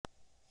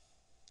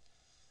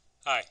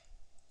Hi,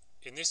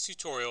 in this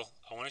tutorial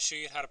I want to show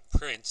you how to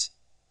print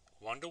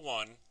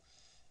one-to-one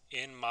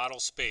in model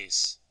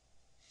space.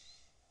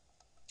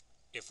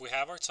 If we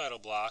have our title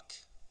block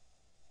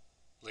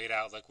laid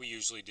out like we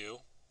usually do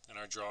and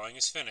our drawing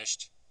is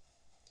finished,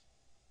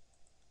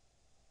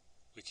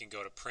 we can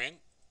go to print.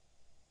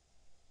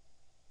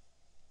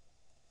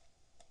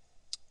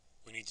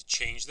 We need to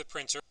change the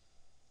printer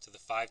to the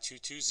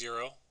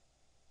 5220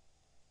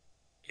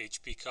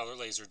 HP Color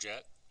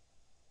LaserJet.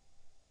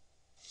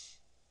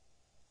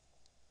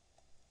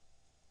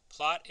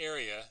 Plot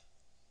area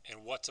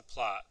and what to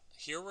plot.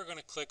 Here we're going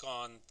to click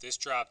on this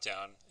drop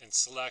down and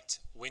select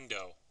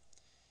window.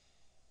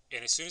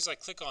 And as soon as I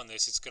click on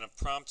this, it's going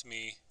to prompt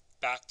me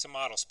back to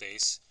model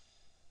space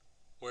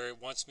where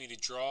it wants me to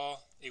draw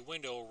a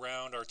window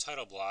around our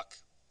title block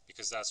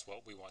because that's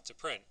what we want to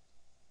print.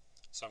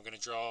 So I'm going to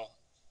draw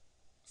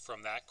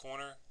from that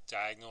corner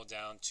diagonal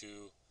down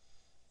to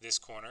this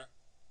corner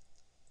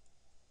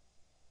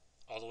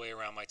all the way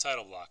around my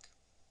title block.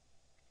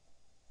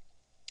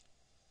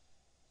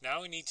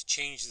 Now we need to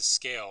change the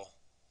scale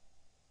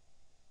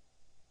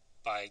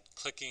by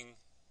clicking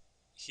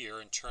here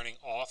and turning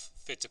off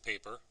Fit to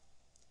Paper.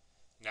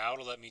 Now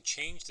it'll let me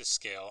change the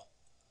scale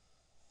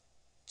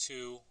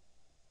to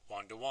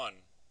 1-to-1.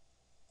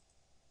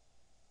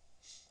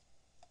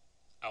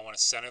 I want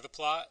to center the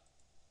plot,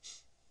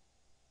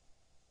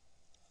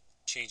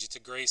 change it to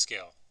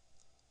grayscale.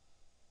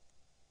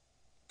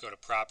 Go to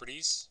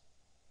Properties,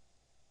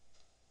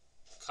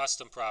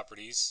 Custom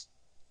Properties,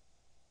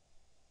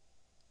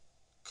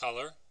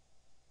 Color,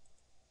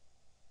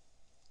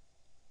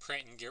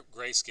 Print in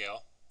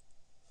Grayscale,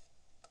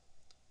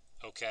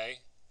 OK,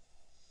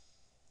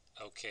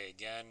 OK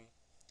again,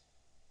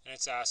 and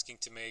it's asking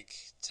to make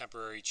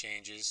temporary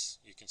changes.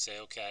 You can say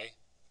OK.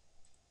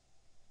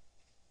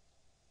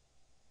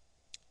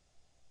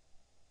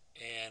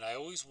 And I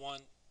always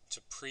want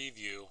to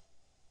preview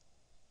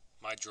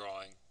my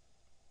drawing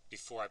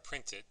before I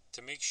print it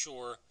to make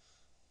sure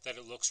that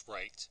it looks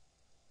right.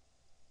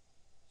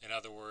 In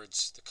other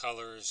words, the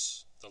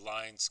colors, the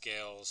line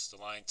scales,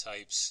 the line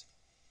types.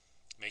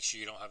 Make sure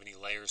you don't have any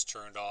layers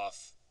turned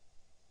off.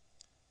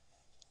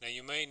 Now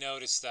you may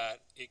notice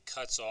that it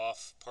cuts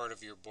off part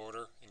of your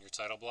border in your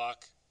title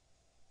block.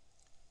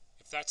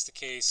 If that's the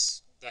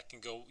case,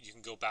 you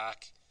can go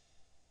back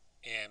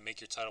and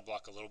make your title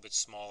block a little bit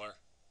smaller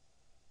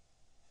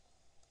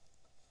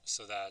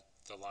so that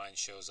the line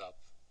shows up.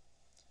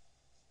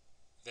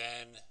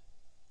 Then,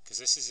 because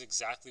this is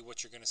exactly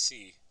what you're going to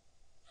see,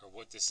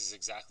 or this is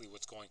exactly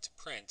what's going to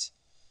print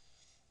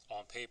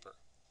on paper.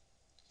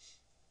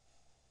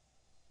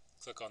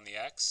 Click on the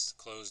X,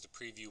 close the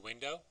preview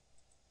window,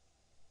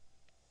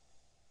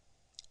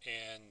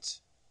 and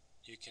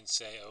you can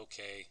say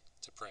OK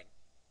to print.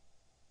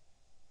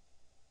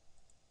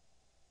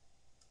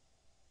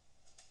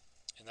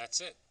 And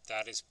that's it.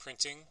 That is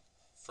printing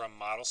from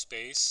model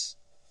space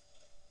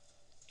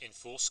in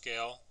full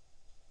scale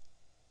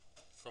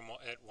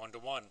at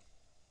 1-to-1.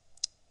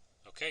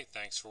 Okay,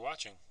 thanks for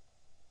watching.